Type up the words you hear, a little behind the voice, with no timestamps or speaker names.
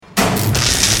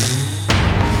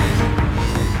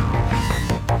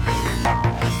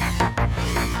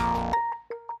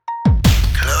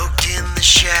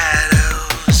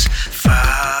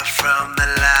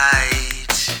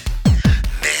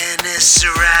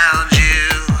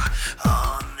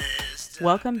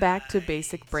Welcome back to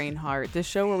Basic Brain Heart, the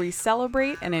show where we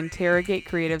celebrate and interrogate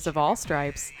creatives of all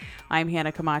stripes. I'm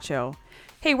Hannah Camacho.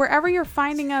 Hey, wherever you're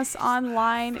finding us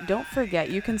online, don't forget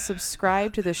you can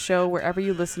subscribe to the show wherever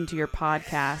you listen to your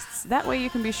podcasts. That way you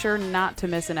can be sure not to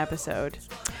miss an episode.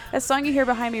 That song you hear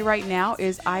behind me right now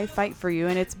is I Fight For You,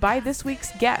 and it's by this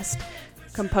week's guest,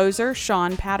 composer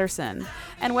Shawn Patterson.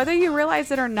 And whether you realize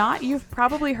it or not, you've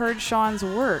probably heard Shawn's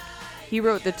work. He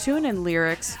wrote the tune and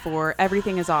lyrics for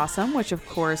Everything Is Awesome, which of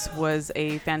course was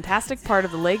a fantastic part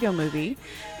of the Lego movie,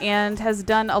 and has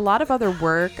done a lot of other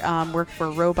work, work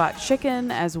for Robot Chicken,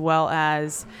 as well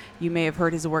as you may have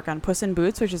heard his work on Puss in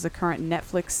Boots, which is a current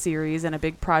Netflix series and a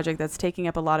big project that's taking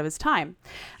up a lot of his time.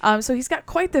 So he's got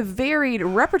quite the varied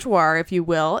repertoire, if you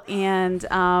will, and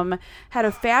had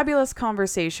a fabulous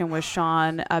conversation with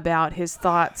Shawn about his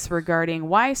thoughts regarding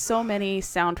why so many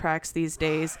soundtracks these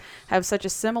days have such a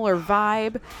similar vibe,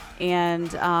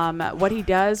 and what he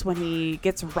does when he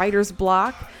gets writer's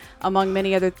block. Among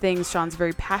many other things, Shawn's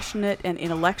very passionate and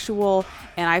intellectual,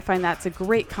 and I find that's a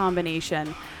great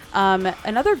combination.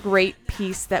 Another great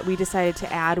piece that we decided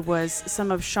to add was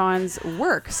some of Shawn's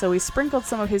work. So we sprinkled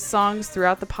some of his songs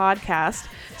throughout the podcast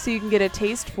so you can get a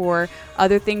taste for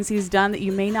other things he's done that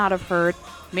you may not have heard.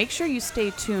 Make sure you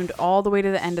stay tuned all the way to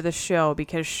the end of the show,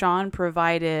 because Shawn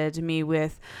provided me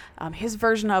with his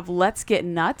version of Let's Get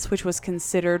Nuts, which was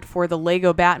considered for the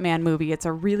Lego Batman movie. It's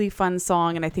a really fun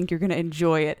song, and I think you're going to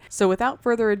enjoy it. So without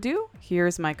further ado,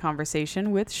 here's my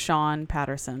conversation with Shawn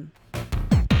Patterson.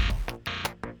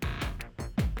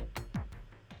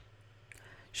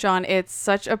 Shawn, it's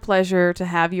such a pleasure to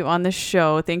have you on the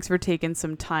show. Thanks for taking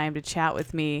some time to chat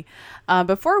with me.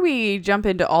 Before we jump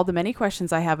into all the many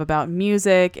questions I have about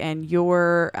music and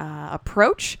your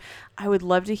approach, I would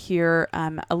love to hear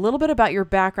a little bit about your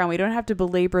background. We don't have to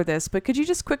belabor this, but could you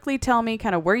just quickly tell me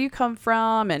kind of where you come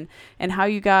from and how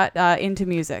you got into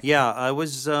music? Yeah, I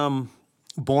was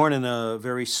born in a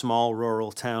very small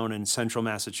rural town in central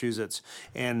Massachusetts,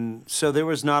 and so there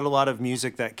was not a lot of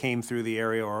music that came through the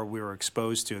area or we were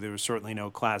exposed to. There was certainly no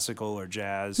classical or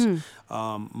jazz.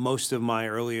 Most of my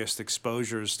earliest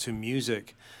exposures to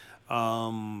music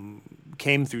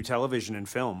came through television and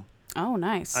film. Oh,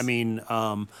 nice. I mean,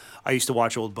 I used to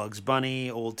watch old Bugs Bunny,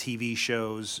 old TV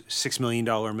shows, $6 Million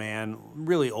Man,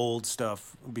 really old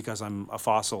stuff because I'm a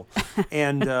fossil.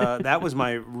 And that was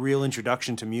my real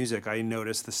introduction to music. I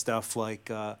noticed the stuff like,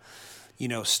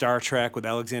 Star Trek with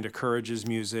Alexander Courage's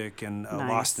music and Nice.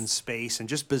 Lost in Space and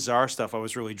just bizarre stuff I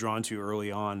was really drawn to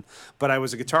early on. But I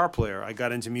was a guitar player. I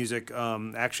got into music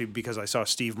actually because I saw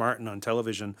Steve Martin on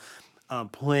television.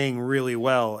 Playing really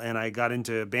well, and I got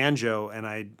into banjo, and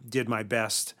I did my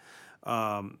best,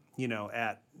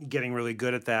 at getting really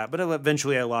good at that. But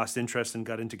eventually I lost interest and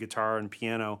got into guitar and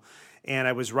piano, and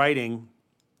I was writing,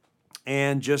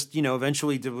 and just,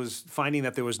 eventually was finding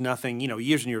that there was nothing,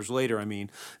 years and years later,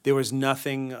 there was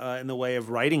nothing in the way of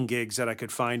writing gigs that I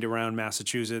could find around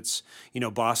Massachusetts.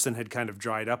 Boston had kind of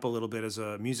dried up a little bit as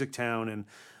a music town, and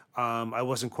I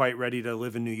wasn't quite ready to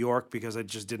live in New York because I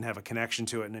just didn't have a connection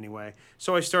to it in any way.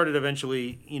 So I started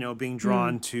eventually, being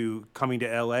drawn to coming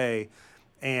to L.A.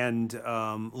 and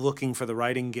looking for the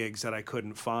writing gigs that I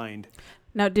couldn't find.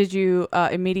 Now, did you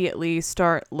immediately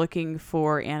start looking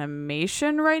for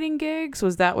animation writing gigs?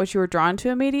 Was that what you were drawn to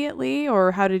immediately,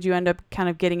 or how did you end up kind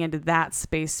of getting into that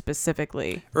space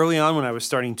specifically? Early on when I was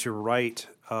starting to write,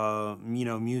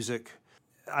 music,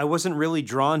 I wasn't really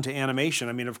drawn to animation.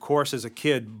 Of course, as a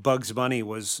kid, Bugs Bunny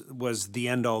was the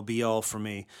end-all, be-all for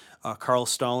me. Carl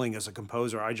Stalling as a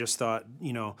composer, I just thought,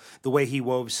 the way he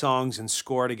wove songs and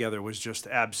score together was just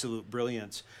absolute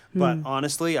brilliance. But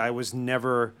honestly, I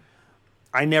never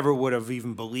would have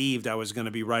even believed I was going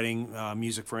to be writing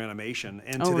music for animation.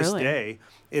 And to this day,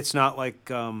 it's not like,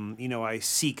 I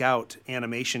seek out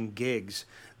animation gigs.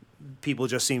 People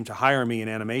just seem to hire me in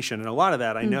animation. And a lot of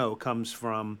that I know comes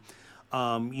from...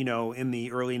 in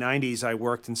the early 90s, I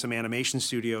worked in some animation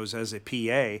studios as a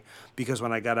PA because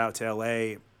when I got out to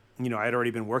L.A., I'd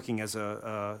already been working as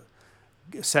a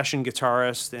session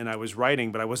guitarist and I was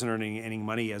writing, but I wasn't earning any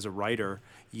money as a writer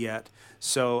yet.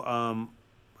 So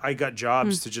I got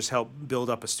jobs to just help build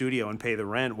up a studio and pay the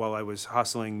rent while I was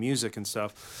hustling music and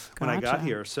stuff when I got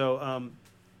here. So,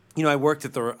 I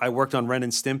worked on Ren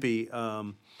and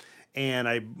Stimpy. And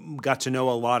I got to know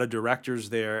a lot of directors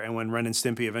there. And when Ren and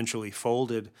Stimpy eventually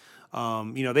folded,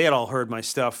 they had all heard my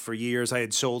stuff for years. I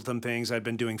had sold them things. I'd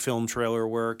been doing film trailer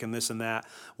work and this and that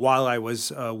while I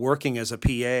was working as a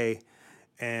PA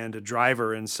and a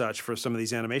driver and such for some of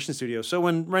these animation studios. So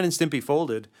when Ren and Stimpy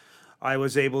folded, I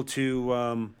was able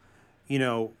to,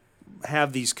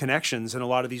 have these connections, and a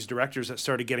lot of these directors that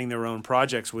started getting their own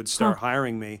projects would start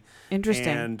hiring me. Interesting.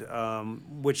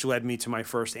 And which led me to my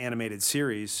first animated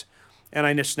series. And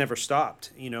I just never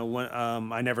stopped.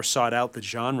 I never sought out the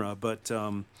genre, but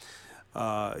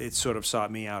it sort of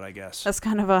sought me out, I guess. That's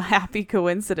kind of a happy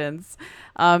coincidence.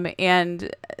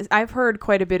 And I've heard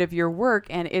quite a bit of your work,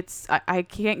 and I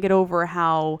can't get over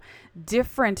how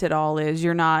different it all is.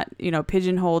 You're not,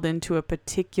 pigeonholed into a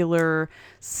particular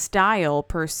style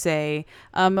per se.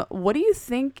 What do you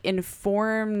think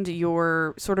informed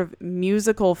your sort of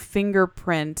musical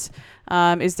fingerprint?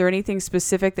 Is there anything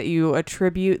specific that you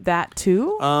attribute that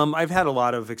to? I've had a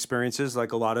lot of experiences,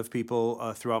 like a lot of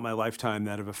people throughout my lifetime,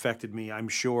 that have affected me, I'm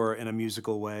sure, in a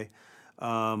musical way.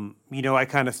 I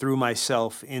kind of threw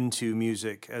myself into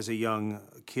music as a young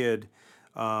kid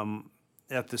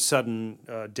at the sudden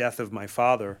death of my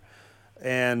father.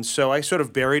 And so I sort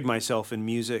of buried myself in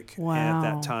music at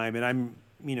that time. And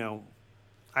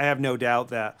I have no doubt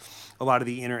that a lot of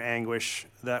the inner anguish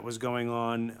that was going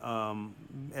on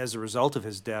as a result of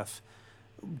his death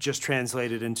just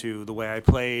translated into the way I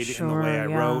played and the way I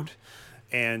wrote.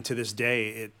 And to this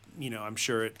day, I'm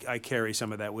sure I carry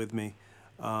some of that with me.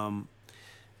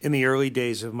 In the early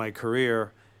days of my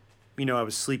career, I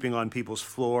was sleeping on people's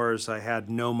floors. I had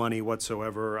no money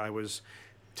whatsoever. I was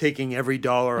taking every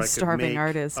dollar I could make. Starving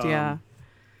artist,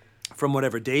 from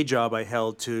whatever day job I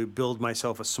held to build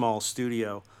myself a small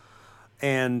studio.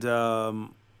 And,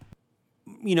 I'm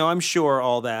sure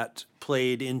all that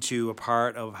played into a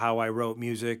part of how I wrote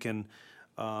music, and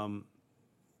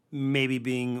maybe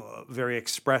being very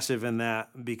expressive in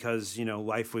that because,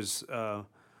 life was,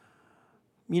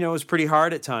 it was pretty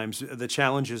hard at times, the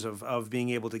challenges of being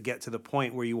able to get to the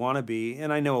point where you want to be.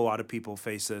 And I know a lot of people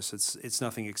face this. It's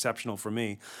nothing exceptional for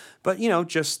me. But,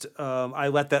 I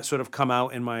let that sort of come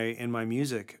out in my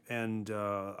music. And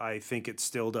I think it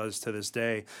still does to this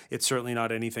day. It's certainly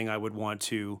not anything I would want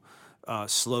to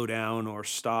slow down or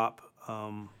stop,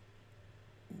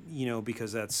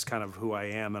 because that's kind of who I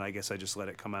am. And I guess I just let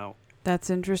it come out.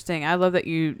 That's interesting. I love that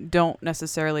you don't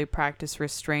necessarily practice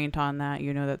restraint on that.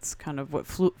 That's kind of what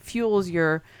fuels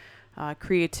your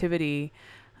creativity.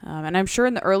 And I'm sure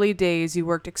in the early days you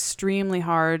worked extremely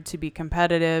hard to be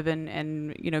competitive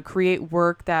and create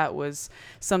work that was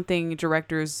something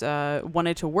directors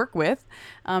wanted to work with.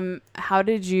 How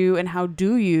did you and how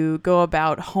do you go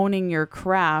about honing your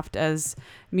craft, as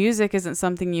music isn't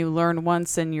something you learn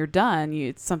once and you're done?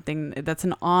 It's something that's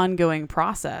an ongoing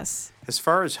process. As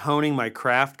far as honing my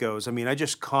craft goes, I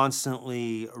just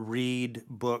constantly read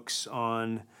books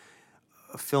on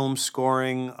film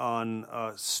scoring, on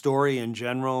story in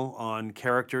general, on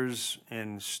characters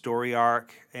and story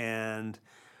arc. And,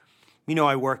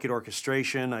 I work at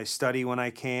orchestration. I study when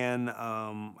I can.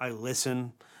 I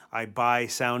listen. I buy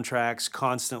soundtracks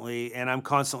constantly, and I'm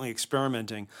constantly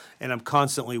experimenting, and I'm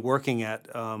constantly working at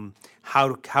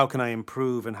how can I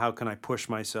improve and how can I push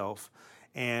myself.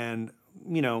 And,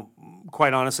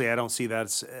 quite honestly, I don't see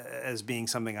that as being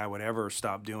something I would ever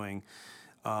stop doing.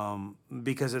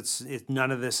 Because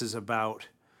none of this is about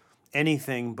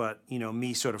anything but,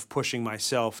 me sort of pushing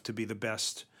myself to be the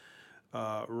best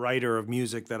writer of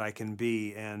music that I can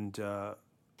be. And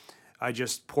I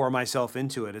just pour myself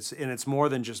into it. It's more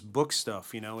than just book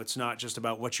stuff, It's not just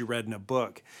about what you read in a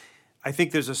book. I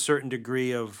think there's a certain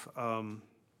degree of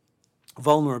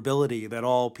vulnerability that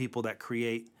all people that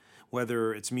create,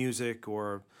 whether it's music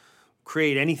or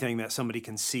create anything that somebody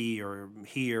can see or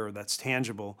hear that's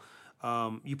tangible,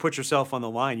 you put yourself on the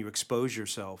line, you expose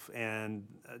yourself. And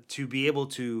to be able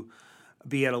to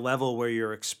be at a level where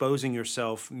you're exposing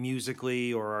yourself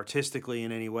musically or artistically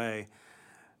in any way,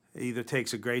 it either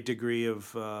takes a great degree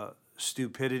of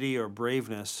stupidity or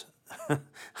braveness.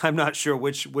 I'm not sure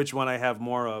which one I have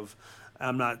more of.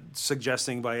 I'm not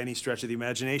suggesting by any stretch of the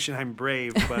imagination I'm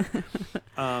brave, but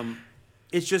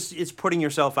it's putting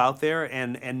yourself out there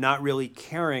and not really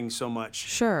caring so much.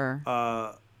 Sure.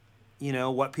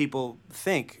 What people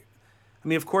think.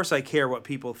 Of course I care what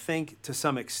people think to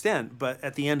some extent, but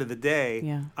at the end of the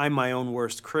day, I'm my own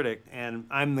worst critic, and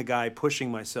I'm the guy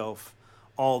pushing myself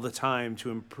all the time to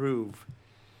improve.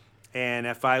 And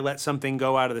if I let something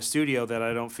go out of the studio that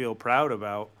I don't feel proud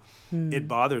about, it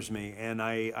bothers me, and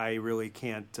I really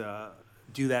can't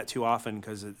do that too often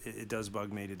because it does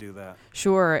bug me to do that.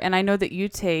 Sure. And I know that you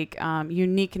take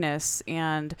uniqueness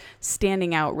and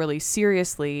standing out really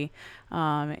seriously.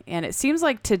 And it seems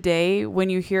like today, when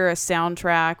you hear a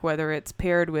soundtrack, whether it's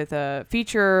paired with a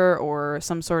feature or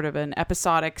some sort of an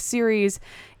episodic series,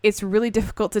 it's really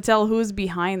difficult to tell who's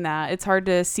behind that. It's hard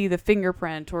to see the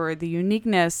fingerprint or the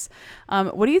uniqueness.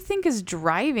 What do you think is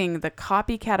driving the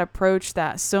copycat approach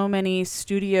that so many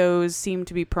studios seem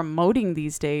to be promoting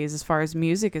these days as far as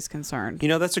music is concerned?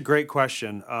 That's a great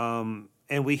question.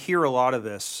 And we hear a lot of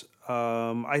this.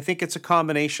 I think it's a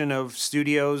combination of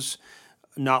studios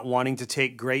not wanting to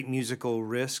take great musical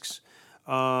risks.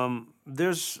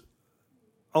 There's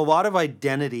a lot of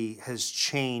identity has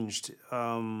changed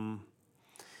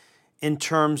in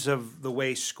terms of the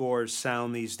way scores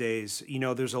sound these days.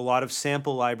 There's a lot of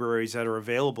sample libraries that are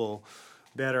available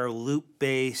that are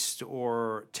loop-based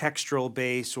or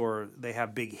textural-based, or they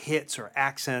have big hits or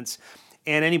accents,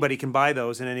 and anybody can buy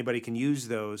those and anybody can use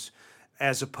those,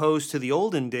 as opposed to the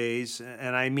olden days,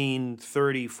 and I mean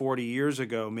 30, 40 years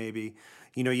ago maybe.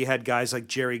 You had guys like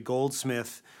Jerry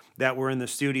Goldsmith that were in the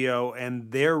studio,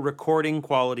 and their recording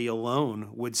quality alone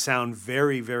would sound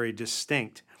very, very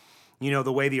distinct.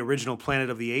 The way the original Planet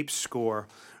of the Apes score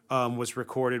was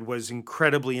recorded was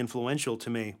incredibly influential to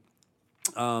me.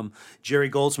 Jerry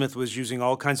Goldsmith was using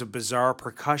all kinds of bizarre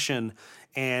percussion,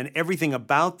 and everything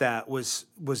about that was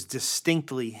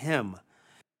distinctly him.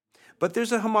 But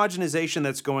there's a homogenization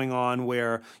that's going on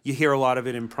where you hear a lot of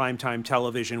it in primetime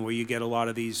television, where you get a lot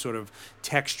of these sort of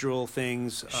textural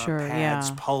things,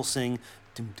 pads pulsing,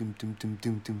 dum, dum, dum, dum,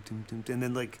 dum, dum, dum, dum, and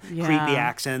then creepy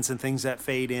accents and things that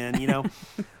fade in.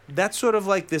 That's sort of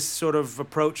like this sort of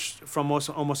approach from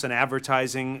almost an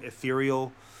advertising,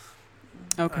 ethereal.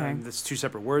 Okay. That's two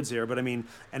separate words there, but I mean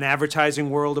an advertising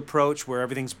world approach where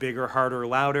everything's bigger, harder,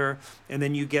 louder, and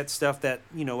then you get stuff that,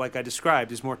 like I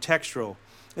described, is more textural.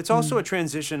 It's also a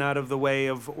transition out of the way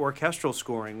of orchestral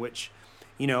scoring, which,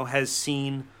 has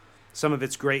seen some of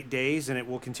its great days, and it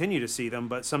will continue to see them.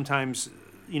 But sometimes,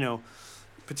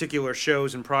 particular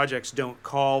shows and projects don't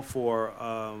call for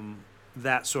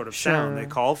that sort of sound. They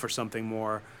call for something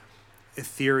more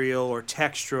ethereal or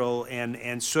textural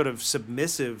and sort of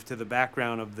submissive to the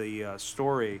background of the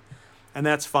story. And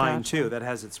that's fine, too. That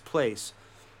has its place.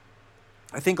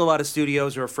 I think a lot of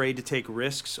studios are afraid to take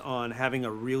risks on having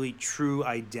a really true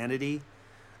identity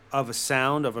of a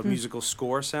sound, of a musical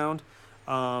score sound.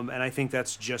 And I think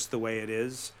that's just the way it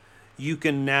is. You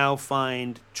can now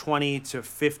find 20 to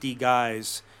 50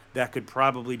 guys that could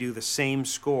probably do the same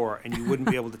score, and you wouldn't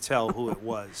be able to tell who it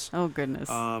was. Oh, goodness.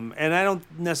 And I don't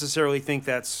necessarily think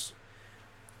that's,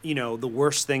 the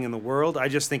worst thing in the world. I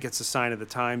just think it's a sign of the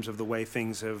times, of the way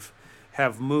things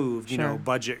have moved,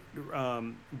 budget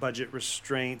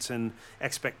restraints and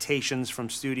expectations from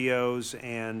studios,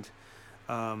 and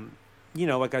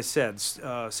like I said,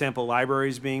 sample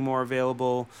libraries being more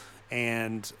available,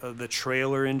 and the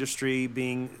trailer industry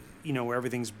being, where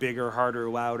everything's bigger, harder,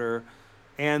 louder,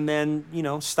 and then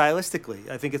stylistically,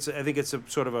 I think it's a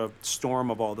sort of a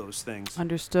storm of all those things.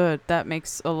 Understood. That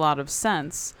makes a lot of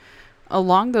sense.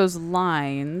 Along those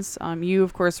lines, you,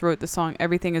 of course, wrote the song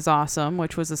Everything is Awesome,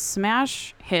 which was a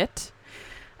smash hit.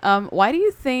 Why do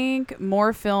you think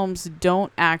more films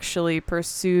don't actually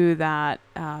pursue that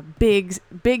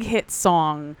big hit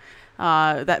song,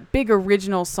 that big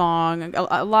original song?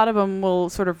 A lot of them will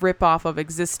sort of rip off of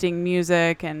existing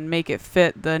music and make it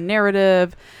fit the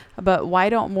narrative. But why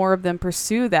don't more of them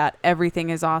pursue that Everything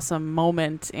is Awesome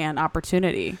moment and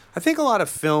opportunity? I think a lot of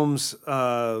films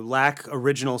lack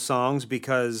original songs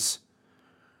because,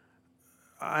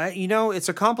 it's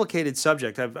a complicated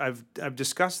subject. I've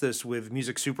discussed this with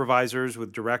music supervisors,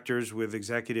 with directors, with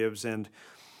executives, and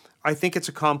I think it's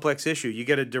a complex issue. You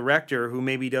get a director who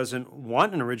maybe doesn't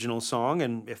want an original song,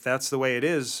 and if that's the way it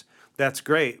is, that's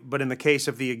great. But in the case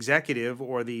of the executive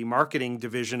or the marketing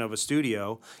division of a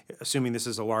studio, assuming this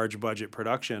is a large budget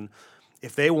production,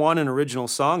 if they want an original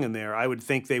song in there, I would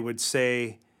think they would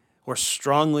say or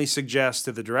strongly suggest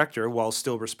to the director, while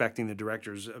still respecting the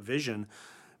director's vision,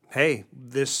 hey,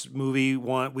 this movie,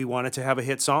 we want it to have a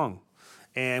hit song,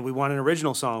 and we want an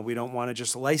original song. We don't want to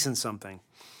just license something.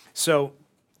 So,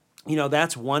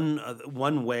 that's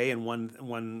one way and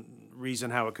one reason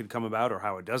how it could come about or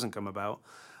how it doesn't come about.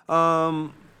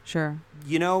 Sure.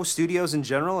 Studios in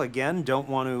general, again, don't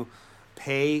want to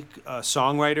pay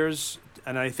songwriters,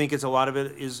 and I think a lot of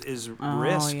it is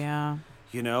risk. Oh,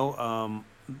 yeah.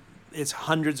 It's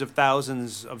hundreds of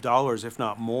thousands of dollars, if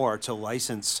not more, to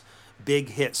license big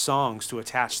hit songs to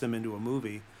attach them into a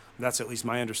movie. That's at least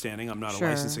my understanding. I'm not a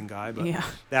licensing guy, but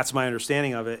that's my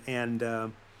understanding of it.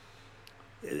 And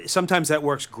sometimes that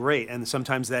works great, and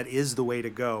sometimes that is the way to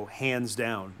go, hands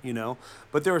down,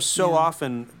 But there are so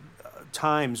often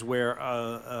times where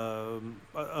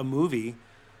a movie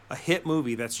a hit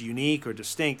movie that's unique or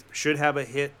distinct should have a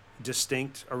hit,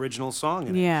 distinct, original song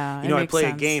in it. Yeah, You know, it I makes play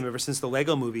sense. a game ever since the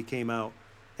Lego movie came out,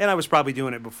 and I was probably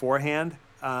doing it beforehand,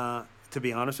 to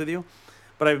be honest with you.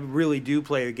 But I really do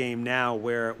play a game now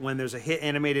where when there's a hit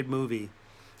animated movie,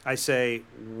 I say,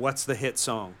 what's the hit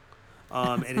song?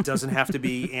 And it doesn't have to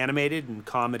be animated and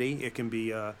comedy. It can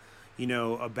be, a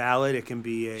ballad. It can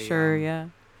be Sure, yeah.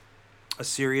 a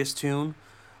serious tune.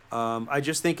 I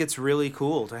just think it's really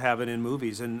cool to have it in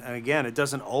movies. And again, it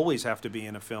doesn't always have to be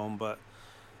in a film, but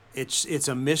it's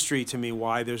a mystery to me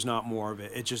why there's not more of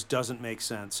it. It just doesn't make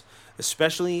sense,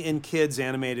 especially in kids'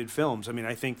 animated films. I mean,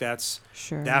 I think that's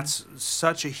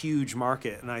such a huge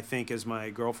market, and I think, as my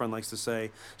girlfriend likes to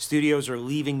say, studios are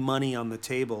leaving money on the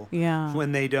table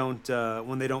when they don't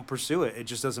pursue it. It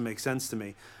just doesn't make sense to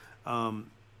me.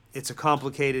 It's a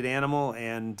complicated animal,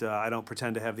 and I don't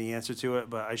pretend to have the answer to it,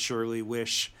 but I surely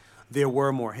wish there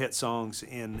were more hit songs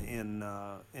in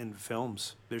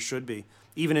films. There should be.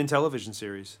 Even in television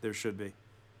series, there should be.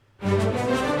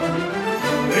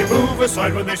 They move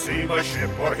aside when they see my ship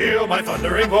or hear my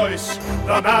thundering voice.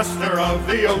 The master of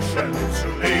the oceans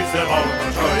who leads them all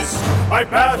no choice. I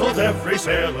battled every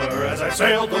sailor as I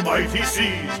sailed the mighty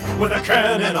seas. With a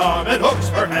cannon arm and hooks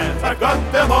for hands, I've got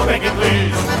them all begging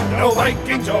please. No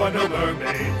Vikings or no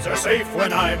mermaids are safe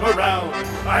when I'm around.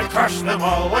 I crush them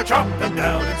all, I chop them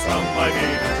down, and some I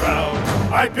even drown.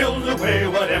 I build away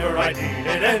whatever I need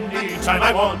at any time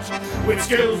I want. With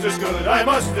skills as good, I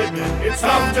must admit, it's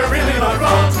tough to really not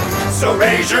wrong. So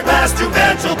raise your glass to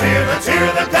mental beer, let's hear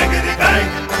the peggedy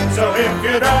bang. So if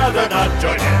you'd rather not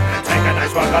join in, then take a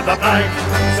nice walk on the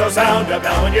plank. So sound a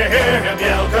bell when you hear him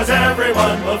yell, cause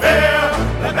everyone will fear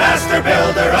the master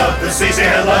builder of the sea. Say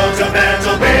hello to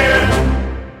mental beer.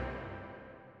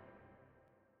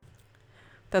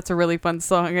 That's a really fun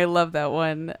song. I love that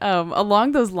one.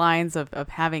 Along those lines of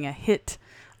having a hit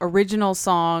original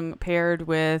song paired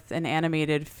with an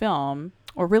animated film,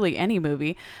 or really any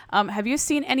movie, have you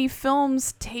seen any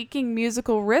films taking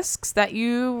musical risks that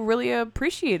you really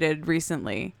appreciated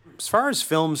recently? As far as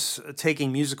films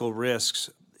taking musical risks,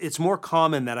 it's more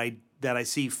common that I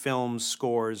see film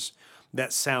scores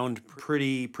that sound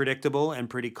pretty predictable and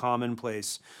pretty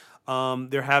commonplace.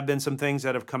 There have been some things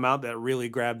that have come out that really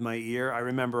grabbed my ear. I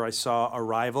remember I saw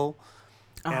Arrival,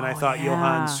 and I thought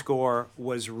Johann's score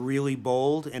was really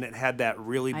bold, and it had that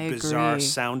really bizarre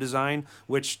sound design,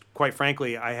 which, quite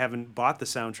frankly, I haven't bought the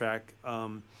soundtrack.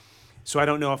 So I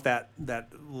don't know if that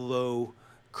low,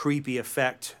 creepy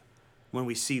effect when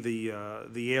we see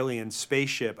the alien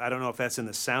spaceship, I don't know if that's in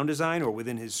the sound design or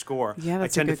within his score. Yeah,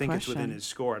 that's I tend a to good think question. it's within his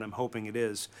score, and I'm hoping it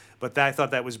is. But I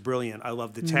thought that was brilliant. I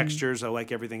love the textures. I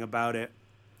like everything about it.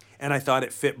 And I thought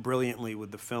it fit brilliantly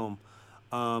with the film.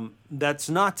 That's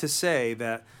not to say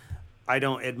that I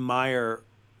don't admire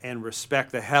and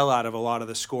respect the hell out of a lot of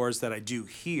the scores that I do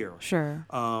hear. Sure.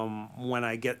 When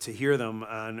I get to hear them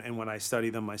and when I study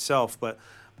them myself. But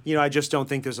I just don't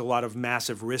think there's a lot of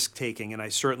massive risk-taking, and I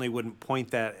certainly wouldn't point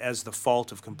that as the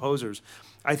fault of composers.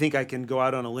 I think I can go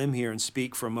out on a limb here and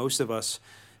speak for most of us,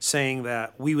 saying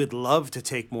that we would love to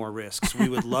take more risks. We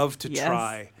would love to Yes.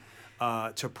 try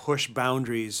to push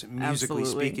boundaries, musically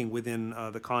Absolutely. speaking, within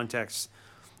the context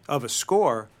of a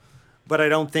score. But I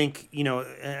don't think,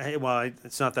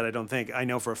 it's not that I don't think. I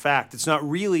know for a fact it's not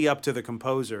really up to the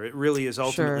composer. It really is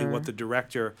ultimately Sure. what the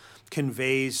director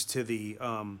conveys to the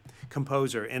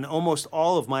composer. In almost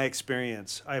all of my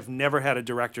experience, I've never had a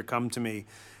director come to me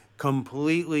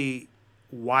completely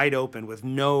wide open with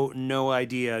no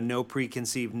idea, no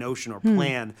preconceived notion or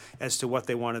plan as to what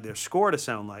they wanted their score to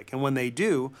sound like. And when they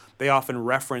do, they often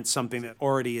reference something that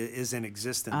already is in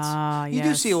existence. You do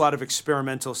Yes. see a lot of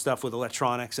experimental stuff with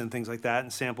electronics and things like that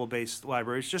and sample-based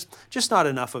libraries, just not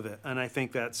enough of it. And I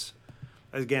think that's,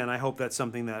 again, I hope that's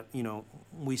something that,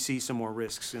 we see some more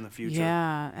risks in the future.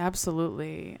 Yeah,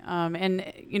 absolutely. And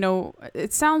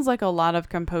it sounds like a lot of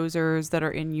composers that are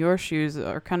in your shoes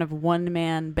are kind of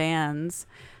one-man bands,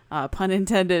 pun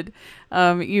intended.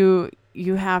 You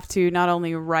have to not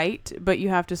only write, but you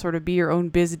have to sort of be your own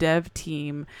biz dev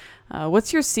team.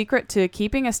 What's your secret to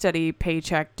keeping a steady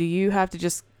paycheck? Do you have to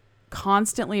just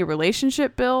constantly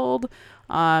relationship build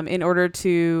in order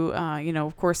to,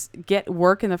 of course, get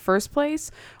work in the first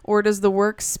place? Or does the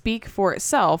work speak for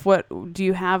itself? Do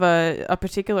you have a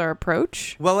particular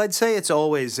approach? Well, I'd say it's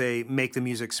always a make the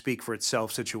music speak for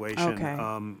itself situation. Okay.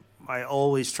 I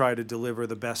always try to deliver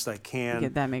the best I can. Yeah,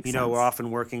 that makes sense. We're often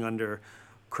working under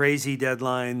crazy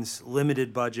deadlines,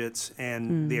 limited budgets,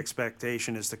 and the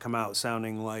expectation is to come out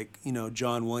sounding like,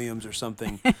 John Williams or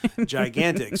something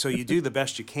gigantic. So you do the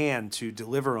best you can to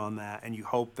deliver on that, and you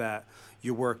hope that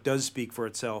your work does speak for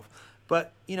itself.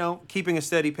 But, keeping a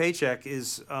steady paycheck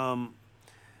is, I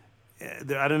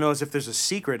don't know as if there's a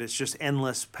secret. It's just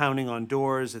endless pounding on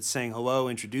doors. It's saying hello,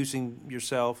 introducing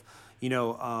yourself.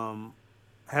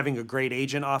 Having a great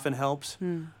agent often helps.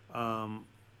 And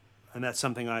that's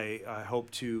something I hope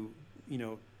to,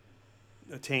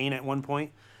 attain at one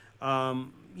point.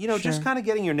 Just kind of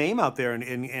getting your name out there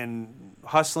and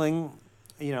hustling.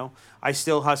 I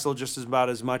still hustle just about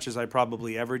as much as I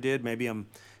probably ever did. Maybe I'm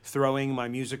throwing my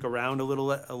music around a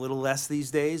little less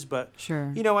these days, but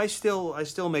sure. I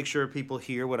still make sure people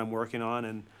hear what I'm working on,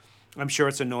 and I'm sure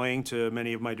it's annoying to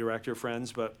many of my director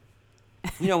friends, but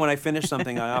when I finish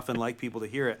something, I often like people to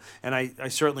hear it, and I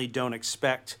certainly don't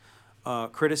expect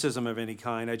criticism of any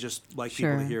kind. I just like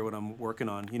people to hear what I'm working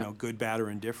on, good, bad, or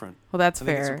indifferent. Well, that's I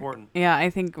fair. think it's important. Yeah, I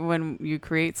think when you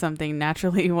create something,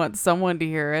 naturally you want someone to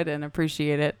hear it and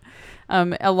appreciate it.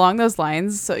 Along those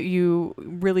lines, so you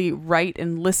really write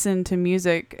and listen to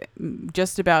music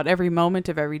just about every moment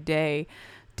of every day.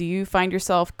 Do you find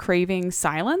yourself craving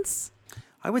silence?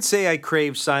 I would say I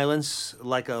crave silence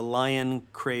like a lion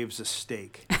craves a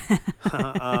steak.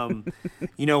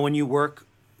 When you work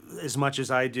as much as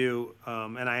I do,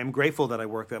 and I am grateful that I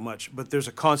work that much, but there's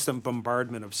a constant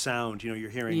bombardment of sound. You're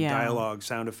hearing dialogue,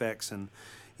 sound effects, and,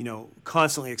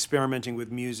 constantly experimenting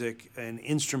with music and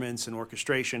instruments and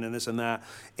orchestration and this and that.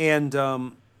 And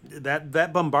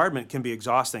that bombardment can be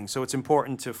exhausting. So it's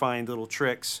important to find little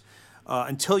tricks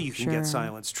until you can get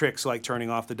silence. Tricks like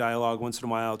turning off the dialogue once in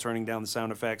a while, turning down the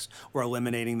sound effects, or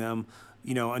eliminating them,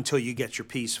 until you get your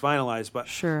piece finalized.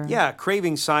 But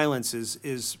craving silence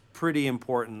is pretty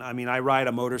important. I mean, I ride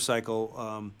a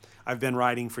motorcycle. I've been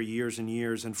riding for years and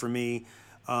years, and for me,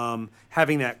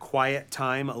 having that quiet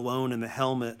time alone in the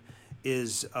helmet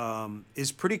is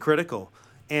pretty critical.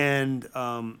 And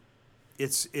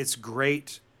it's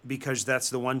great because that's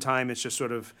the one time it's just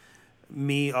sort of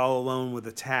me all alone with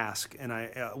a task, and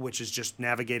which is just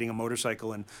navigating a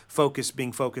motorcycle and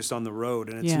being focused on the road,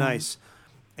 and it's nice.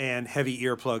 And heavy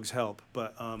earplugs help,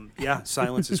 but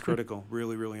silence is critical,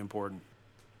 really, really important.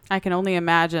 I can only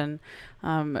imagine,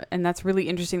 and that's really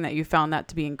interesting that you found that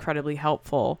to be incredibly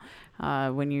helpful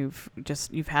when you've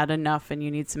had enough and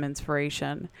you need some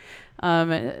inspiration.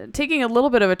 Taking a little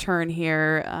bit of a turn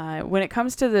here, when it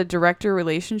comes to the director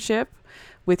relationship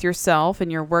with yourself,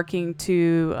 and you're working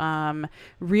to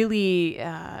really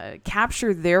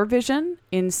capture their vision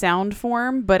in sound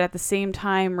form, but at the same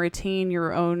time retain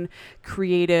your own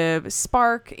creative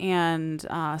spark and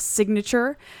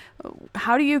signature.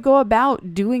 How do you go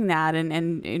about doing that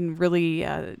and really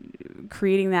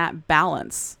creating that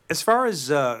balance? As far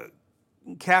as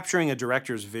capturing a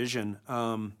director's vision,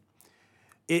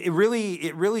 it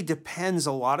really depends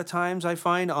a lot of times, I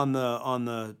find, on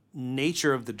the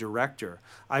nature of the director.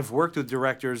 I've worked with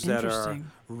directors that are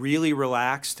really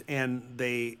relaxed, and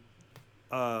they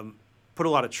put a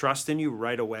lot of trust in you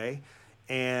right away,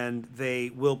 and they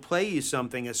will play you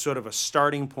something as sort of a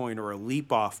starting point or a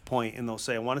leap off point, and they'll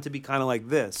say, I want it to be kind of like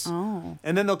this. And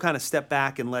then they'll kind of step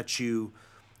back and let you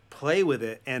play with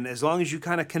it, and as long as you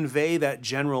kind of convey that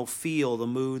general feel, the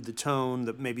mood, the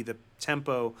tone, maybe the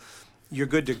tempo, you're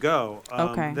good to go.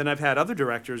 Then I've had other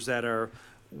directors that are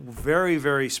very,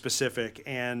 very specific,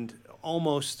 and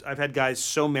I've had guys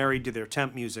so married to their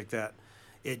temp music that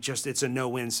it's a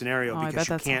no-win scenario because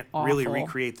you can't really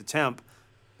recreate the temp.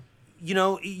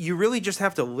 You really just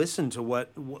have to listen to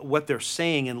what they're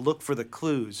saying and look for the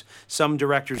clues. Some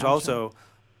directors also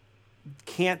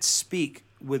can't speak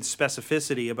with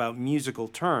specificity about musical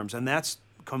terms, and that's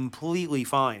completely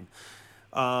fine.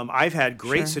 I've had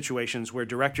great situations where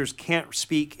directors can't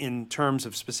speak in terms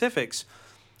of specifics,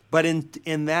 but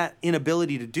in that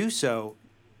inability to do so,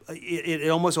 it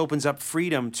almost opens up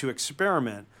freedom to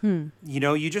experiment.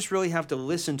 You just really have to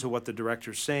listen to what the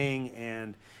director's saying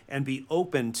and be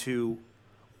open to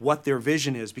what their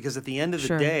vision is, because at the end of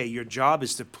the day, your job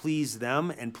is to please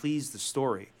them and please the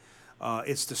story.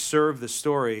 It's to serve the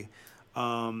story.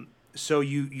 So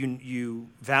you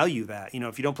value that.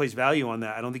 If you don't place value on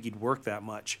that, I don't think you'd work that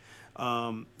much.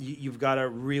 You've got to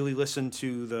really listen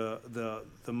to the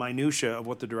minutia of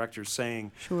what the director's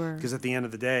saying. Because at the end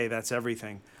of the day, that's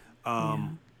everything.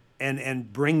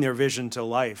 And bring their vision to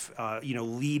life.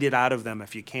 Lead it out of them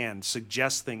if you can.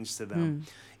 Suggest things to them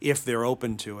if they're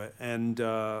open to it. And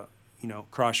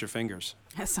cross your fingers.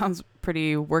 That sounds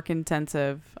pretty work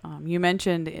intensive. You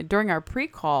mentioned during our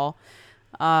pre-call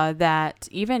that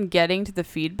even getting to the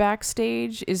feedback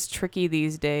stage is tricky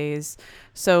these days.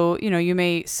 So, you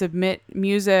may submit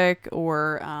music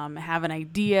or have an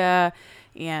idea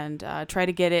and try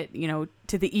to get it,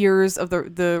 to the ears of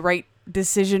the right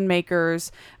decision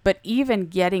makers, but even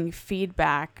getting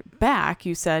feedback back,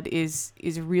 you said, is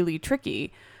really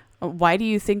tricky. Why do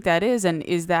you think that is, and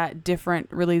is that different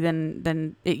really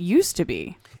than it used to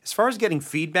be? As far as getting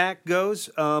feedback goes,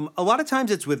 a lot of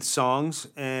times it's with songs,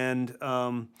 and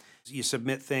you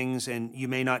submit things and you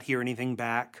may not hear anything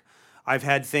back. I've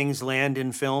had things land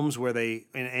in films where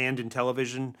and in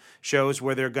television shows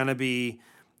where they're going to be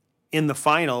in the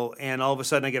final, and all of a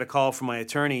sudden I get a call from my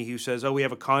attorney who says, "Oh, we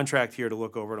have a contract here to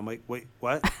look over." And I'm like, "Wait,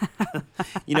 what?"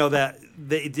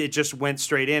 It just went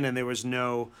straight in, and there was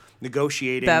no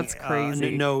negotiating. That's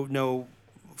crazy. No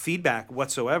feedback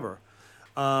whatsoever.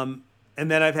 And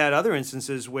then I've had other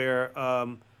instances where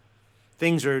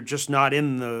things are just not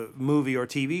in the movie or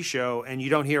TV show, and you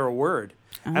don't hear a word.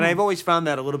 And I've always found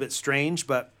that a little bit strange,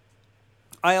 but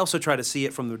I also try to see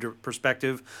it from the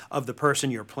perspective of the person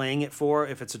you're playing it for.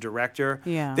 If it's a director,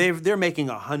 they're making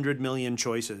 100 million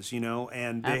choices,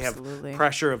 and they Absolutely. have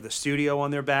pressure of the studio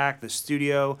on their back. The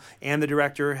studio and the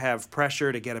director have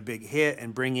pressure to get a big hit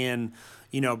and bring in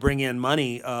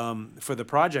money for the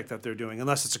project that they're doing,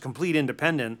 unless it's a complete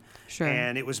independent. Sure.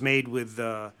 And it was made with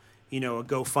a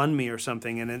GoFundMe or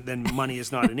something, and then money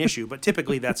is not an issue. But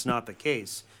typically that's not the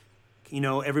case.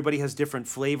 Everybody has different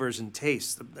flavors and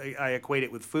tastes. I equate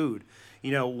it with food.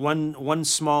 One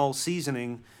small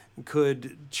seasoning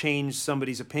could change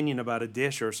somebody's opinion about a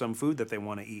dish or some food that they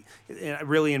want to eat.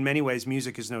 Really, in many ways,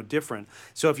 music is no different.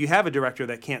 So if you have a director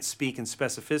that can't speak in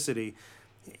specificity,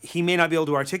 he may not be able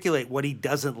to articulate what he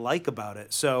doesn't like about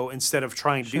it. So instead of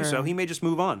trying to do so, he may just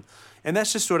move on. And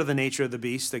that's just sort of the nature of the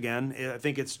beast again. I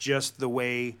think it's just the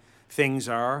way things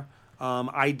are.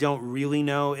 I don't really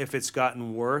know if it's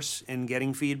gotten worse in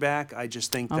getting feedback. I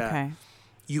just think that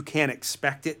you can't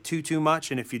expect it too much,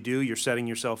 and if you do, you're setting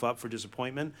yourself up for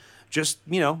disappointment. Just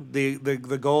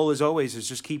the goal is always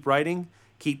just keep writing,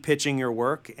 keep pitching your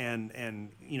work, and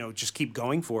just keep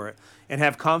going for it, and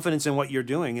have confidence in what you're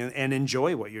doing, and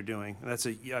enjoy what you're doing. That's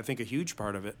I think a huge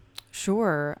part of it.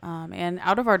 Sure. And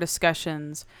out of our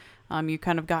discussions, you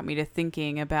kind of got me to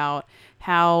thinking about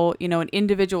how, an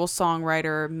individual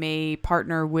songwriter may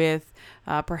partner with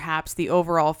perhaps the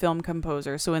overall film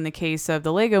composer. So in the case of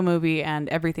the Lego Movie and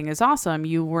Everything is Awesome,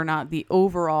 you were not the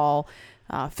overall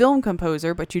film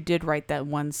composer, but you did write that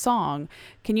one song.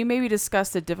 Can you maybe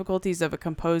discuss the difficulties of a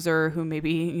composer who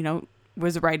maybe,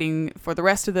 was writing for the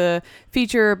rest of the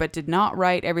feature, but did not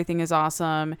write Everything is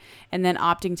Awesome, and then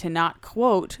opting to not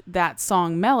quote that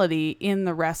song melody in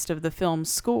the rest of the film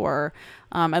score?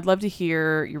 I'd love to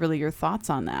hear your thoughts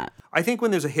on that. I think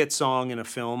when there's a hit song in a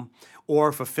film, or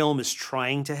if a film is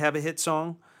trying to have a hit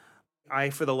song, I,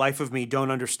 for the life of me,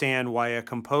 don't understand why a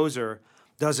composer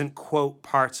doesn't quote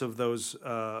parts of those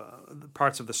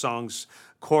parts of the song's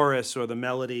chorus or the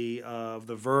melody of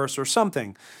the verse or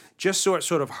something. Just sort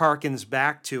of harkens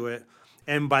back to it,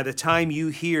 and by the time you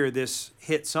hear this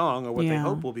hit song, or what they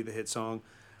hope will be the hit song,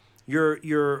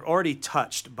 you're already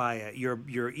touched by it.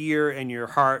 Your ear and your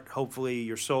heart, hopefully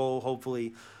your soul,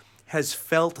 hopefully, has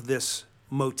felt this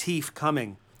motif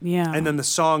coming. Yeah. And then the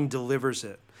song delivers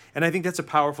it. And I think that's a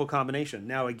powerful combination.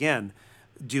 Now, again,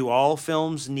 do all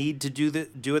films need to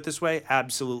do it this way?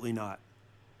 Absolutely not.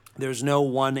 There's no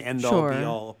one end-all,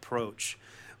 be-all approach.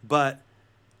 But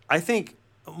I think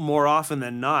more often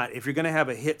than not, if you're going to have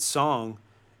a hit song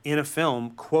in a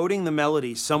film, quoting the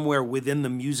melody somewhere within the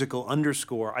musical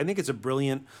underscore, I think it's a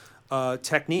brilliant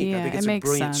technique. Yeah, I think it's it a makes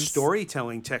brilliant sense.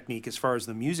 storytelling technique as far as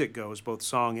the music goes, both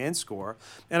song and score.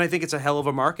 And I think it's a hell of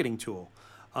a marketing tool.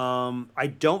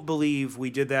 I don't believe we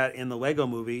did that in the Lego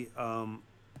Movie.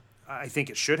 I think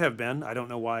it should have been. I don't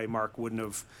know why Mark wouldn't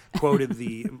have quoted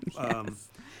the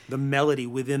the melody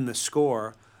within the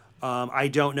score. I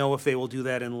don't know if they will do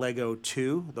that in Lego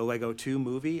 2, the Lego 2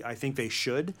 movie. I think they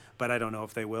should, but I don't know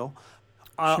if they will.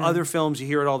 Other films, you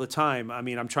hear it all the time. I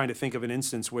mean, I'm trying to think of an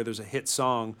instance where there's a hit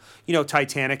song.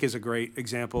 Titanic is a great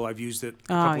example. I've used it a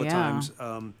couple of times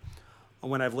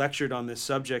when I've lectured on this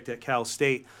subject at Cal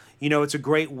State. It's a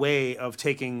great way of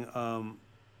taking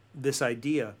this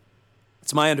idea.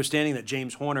 It's my understanding that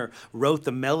James Horner wrote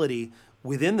the melody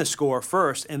within the score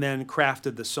first and then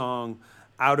crafted the song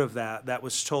out of that. That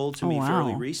was told to me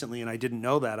fairly recently, and I didn't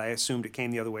know that. I assumed it came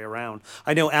the other way around.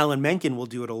 I know Alan Menken will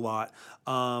do it a lot.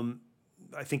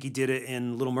 I think he did it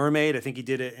in Little Mermaid. I think he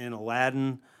did it in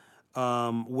Aladdin,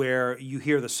 where you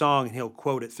hear the song and he'll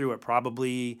quote it through it.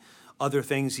 Probably other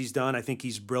things he's done. I think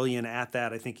he's brilliant at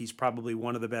that. I think he's probably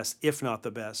one of the best, if not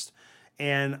the best.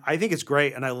 And I think it's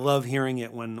great, and I love hearing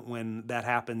it when that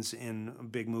happens in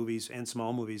big movies and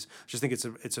small movies. I just think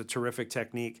it's a terrific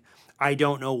technique. I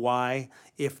don't know why,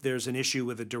 if there's an issue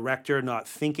with a director not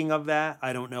thinking of that.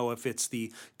 I don't know if it's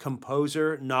the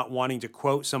composer not wanting to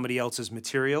quote somebody else's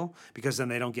material because then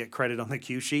they don't get credit on the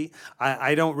cue sheet.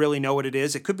 I don't really know what it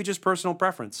is. It could be just personal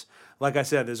preference. Like I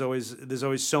said, there's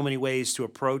always so many ways to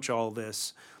approach all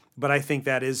this. But I think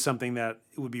that is something that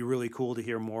it would be really cool to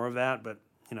hear more of that. But,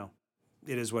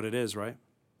 it is what it is, right?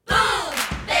 Boom,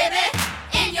 baby,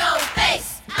 in your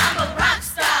face. I'm a rock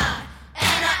star,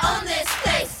 and I own this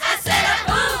place. I said,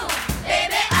 boom,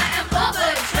 baby, I am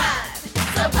overdrive.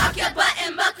 So pop your butt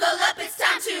and buckle up, it's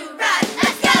time to ride.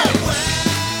 Let's go!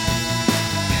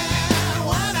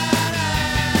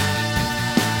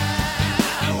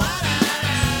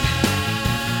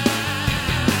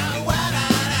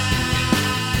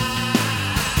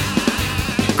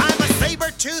 I'm a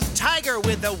saber-toothed tiger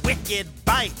with a wicked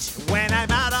bite. When I'm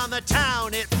out on the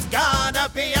town, it's gonna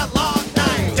be a long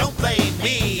night. Don't blame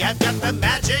me, I've got the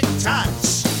magic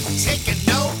touch. Taking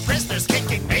no prisoners,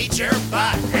 kicking major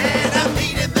butt. And I'm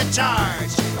leading the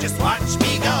charge, just watch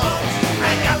me go.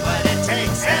 I got what it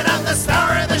takes, and I'm the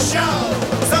star of the show.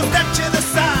 So step to the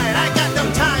side, I got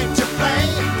no time to play.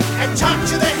 And talk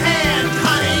to the hand,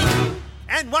 honey,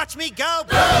 and watch me go.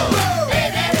 Boom,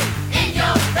 baby, in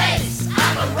your face.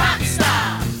 I'm a rock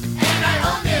star, and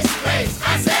I own this place.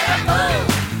 I said, boom,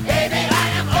 baby, I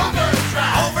am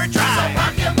overdrive. Overdrive. So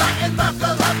pop your butt and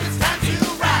buckle up, it's time to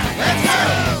ride. Let's go!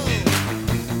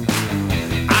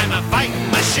 I'm a fight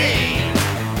machine.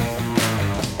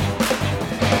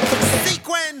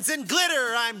 Sequins and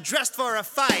glitter, I'm dressed for a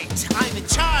fight. I'm in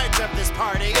charge of this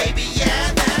party. Baby,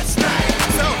 yeah, that's right.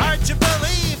 So hard to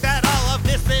believe that all of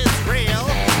this is real.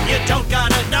 You don't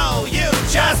gotta know, you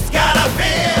just gotta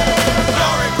feel.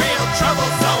 You're in real trouble,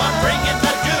 so I'm bringing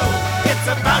the doom. It's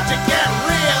about to get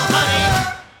real,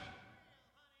 honey.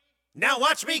 Now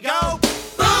watch me go.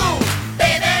 Boom,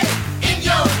 baby, in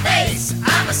your face.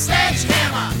 I'm a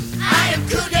sledgehammer. I am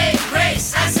coup de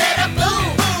grace. I said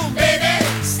boom, boom, baby,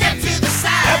 step to the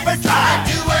side. Overdrive. I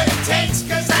do what it takes,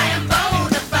 cause I am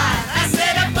bona fide. I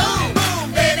said boom,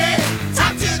 boom, baby,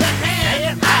 talk to the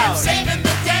hand. I am saving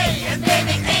the day, and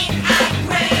baby, ain't I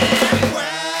grand?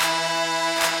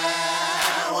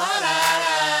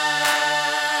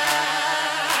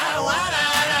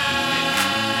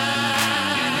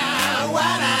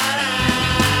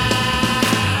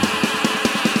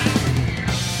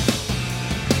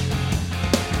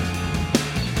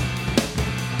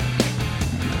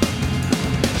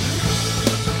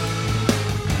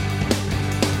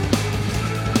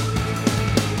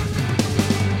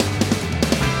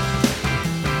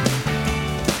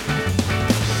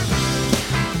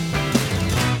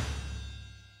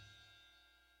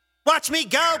 Watch me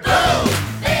go. Boom,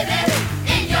 baby,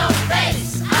 in your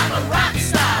face. I'm a rock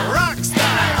star. Rock star.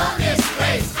 And I own this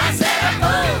place. I said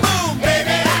boom, Boom, baby,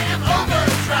 baby. I am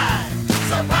overdrive.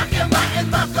 So pop your butt and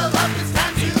buckle up, it's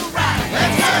time to ride.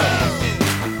 Let's go!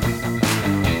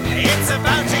 It's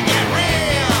about to get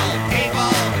real,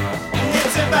 people.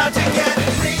 It's about to get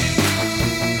real.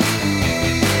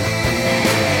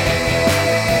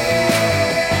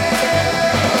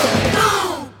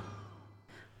 Boom!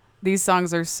 These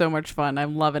songs are so much fun.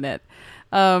 I'm loving it.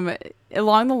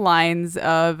 Along the lines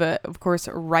of course,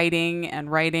 writing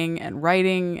and writing and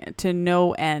writing to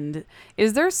no end,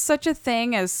 is there such a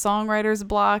thing as songwriter's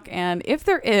block? And if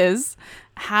there is,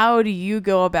 how do you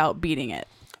go about beating it?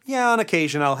 Yeah, on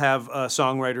occasion I'll have a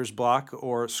songwriter's block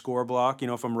or score block,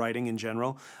 if I'm writing in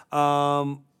general.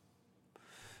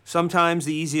 Sometimes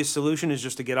the easiest solution is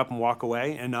just to get up and walk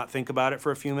away and not think about it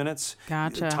for a few minutes.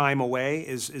 Gotcha. Time away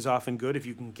is often good if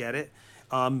you can get it.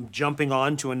 Jumping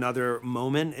on to another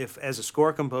moment. If as a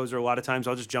score composer, a lot of times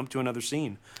I'll just jump to another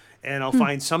scene. And I'll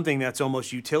find something that's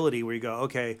almost utility where you go,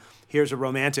 okay, here's a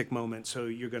romantic moment. So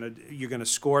you're gonna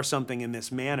score something in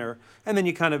this manner, and then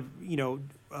you kind of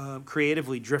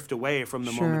creatively drift away from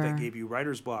the moment that gave you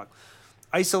writer's block.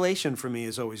 Isolation for me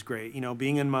is always great.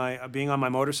 Being on my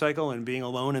motorcycle and being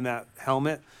alone in that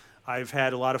helmet. I've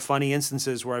had a lot of funny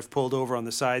instances where I've pulled over on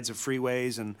the sides of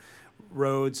freeways and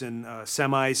roads and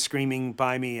semis screaming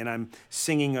by me, and I'm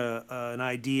singing an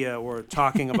idea or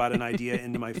talking about an idea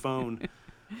into my phone.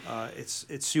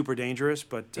 It's super dangerous,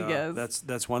 but Yes.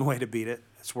 that's one way to beat it.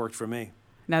 It's worked for me.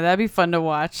 Now that'd be fun to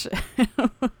watch.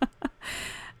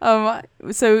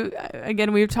 So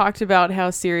again, we've talked about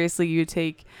how seriously you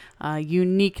take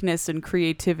uniqueness and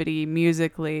creativity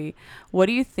musically. What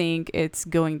do you think it's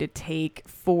going to take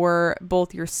for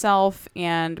both yourself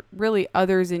and really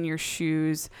others in your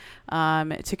shoes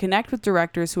to connect with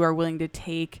directors who are willing to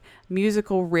take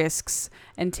musical risks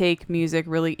and take music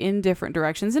really in different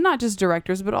directions, and not just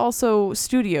directors, but also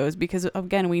studios, because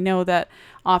again, we know that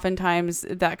oftentimes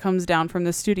that comes down from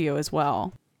the studio as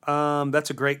well. That's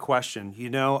a great question.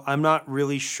 I'm not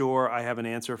really sure I have an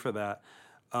answer for that.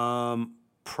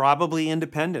 Probably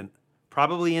independent.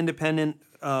 Probably independent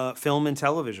film and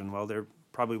television. Well, there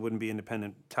probably wouldn't be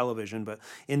independent television, but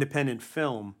independent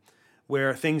film,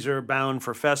 where things are bound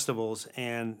for festivals,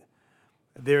 and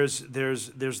there's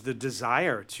the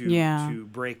desire to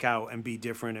break out and be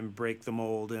different and break the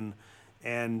mold and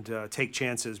take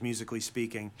chances, musically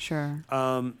speaking. Sure.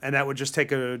 And that would just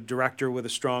take a director with a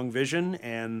strong vision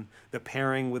and the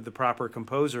pairing with the proper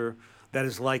composer that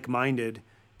is like-minded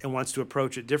and wants to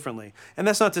approach it differently. And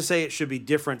that's not to say it should be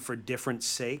different for different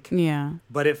sake. Yeah.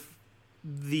 But if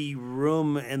the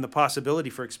room and the possibility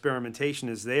for experimentation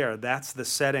is there, that's the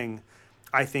setting,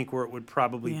 I think, where it would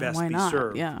probably best why be not?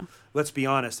 served. Yeah. Let's be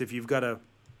honest, if you've got a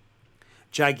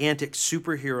gigantic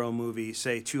superhero movie,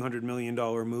 say $200 million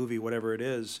movie, whatever it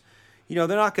is, they're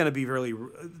not going to be really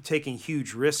taking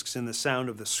huge risks in the sound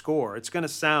of the score. It's going to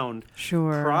sound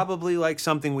probably like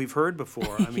something we've heard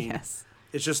before. I mean, Yes.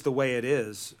 It's just the way it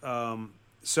is.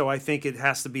 So I think it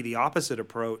has to be the opposite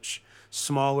approach.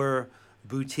 Smaller,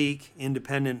 boutique,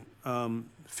 independent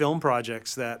film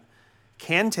projects that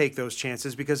can take those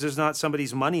chances because there's not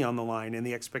somebody's money on the line, and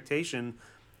the expectation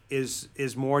is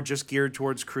more just geared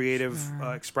towards creative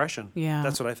expression. Yeah.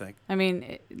 That's what I think. I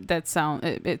mean, it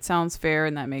sounds fair,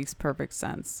 and that makes perfect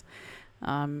sense.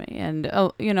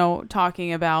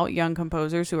 Talking about young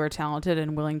composers who are talented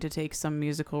and willing to take some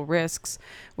musical risks,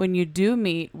 when you do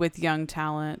meet with young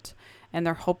talent and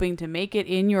they're hoping to make it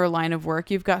in your line of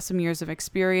work, you've got some years of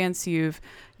experience, you've,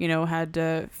 had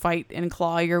to fight and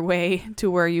claw your way to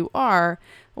where you are.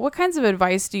 What kinds of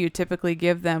advice do you typically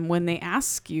give them when they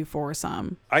ask you for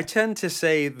some? I tend to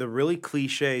say the really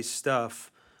cliche stuff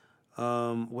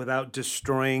without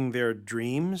destroying their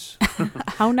dreams.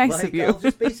 How nice of you. I'll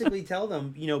just basically tell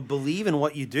them, believe in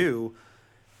what you do,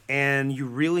 and you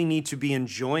really need to be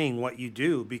enjoying what you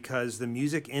do, because the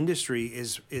music industry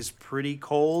is pretty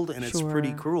cold and it's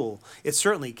pretty cruel. It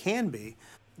certainly can be.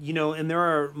 And there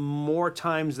are more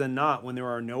times than not when there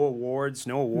are no awards,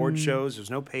 no award shows, there's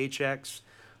no paychecks,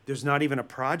 there's not even a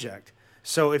project.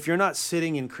 So if you're not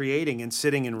sitting and creating and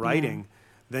sitting and writing,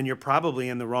 then you're probably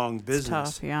in the wrong business.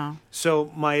 It's tough, yeah.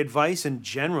 So my advice in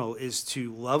general is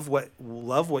to love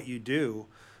what you do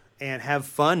and have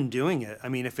fun doing it. I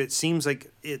mean, if it seems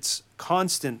like it's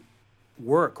constant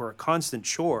work or a constant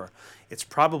chore, it's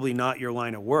probably not your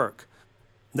line of work.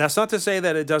 That's not to say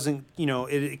that it doesn't,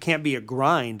 it can't be a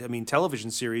grind. I mean,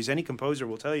 television series, any composer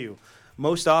will tell you,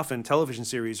 most often television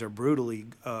series are brutally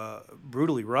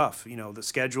rough. The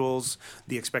schedules,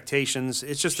 the expectations,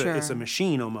 it's just it's a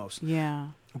machine almost. Yeah.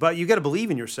 But you got to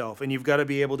believe in yourself, and you've got to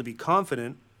be able to be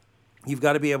confident. You've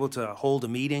got to be able to hold a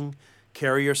meeting,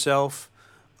 carry yourself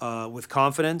with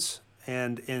confidence,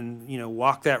 and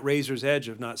walk that razor's edge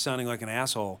of not sounding like an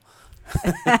asshole.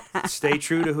 Stay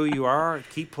true to who you are.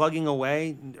 Keep plugging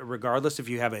away, regardless if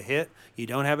you have a hit, you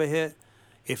don't have a hit.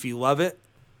 If you love it,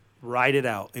 ride it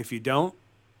out. If you don't,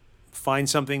 find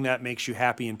something that makes you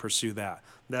happy and pursue that.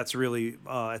 That's really,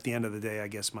 at the end of the day, I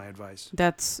guess, my advice.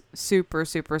 That's super,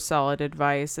 super solid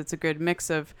advice. It's a good mix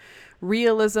of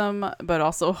realism, but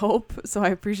also hope. So I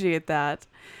appreciate that.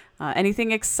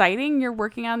 Anything exciting you're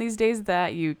working on these days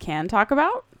that you can talk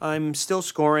about? I'm still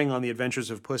scoring on The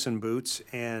Adventures of Puss in Boots,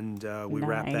 and we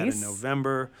wrap that in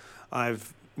November.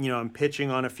 I'm pitching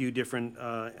on a few different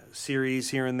series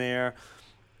here and there.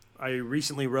 I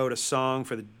recently wrote a song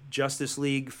for the Justice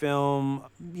League film,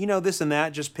 this and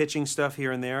that, just pitching stuff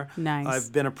here and there. Nice.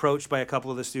 I've been approached by a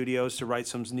couple of the studios to write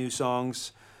some new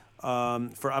songs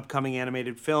for upcoming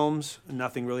animated films.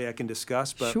 Nothing really I can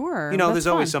discuss, but there's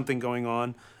always something going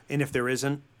on. And if there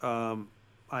isn't,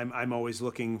 I'm always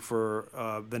looking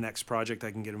for the next project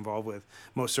I can get involved with.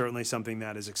 Most certainly something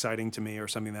that is exciting to me, or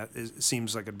something that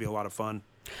seems like it'd be a lot of fun.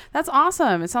 That's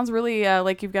awesome. It sounds really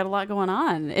like you've got a lot going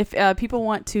on. If people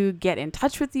want to get in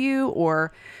touch with you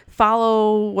or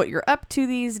follow what you're up to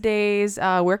these days,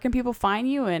 where can people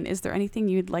find you? And is there anything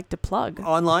you'd like to plug?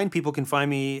 Online, people can find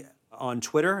me on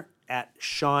Twitter at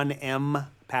Shawn M.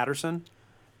 Patterson.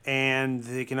 And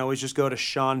they can always just go to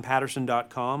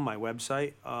ShawnPatterson.com, my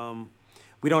website.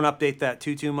 We don't update that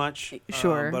too much.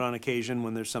 Sure. But on occasion,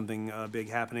 when there's something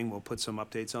big happening, we'll put some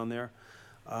updates on there.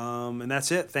 And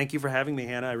that's it. Thank you for having me,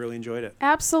 Hannah. I really enjoyed it.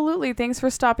 Absolutely. Thanks for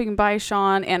stopping by,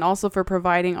 Shawn, and also for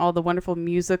providing all the wonderful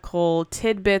musical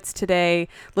tidbits today.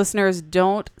 Listeners,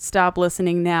 don't stop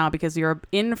listening now because you're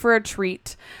in for a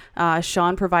treat.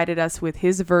 Shawn provided us with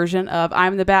his version of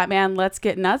I'm the Batman, Let's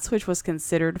Get Nuts, which was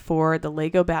considered for the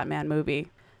Lego Batman movie.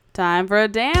 Time for a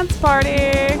dance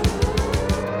party.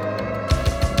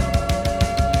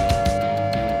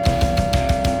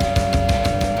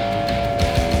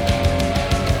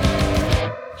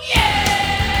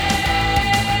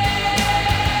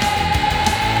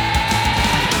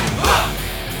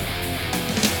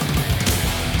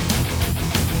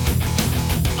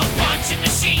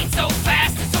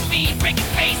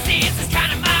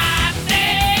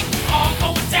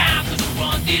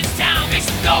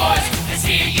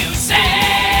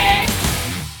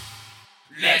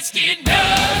 Let's get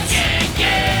nuts, yeah,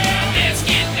 yeah.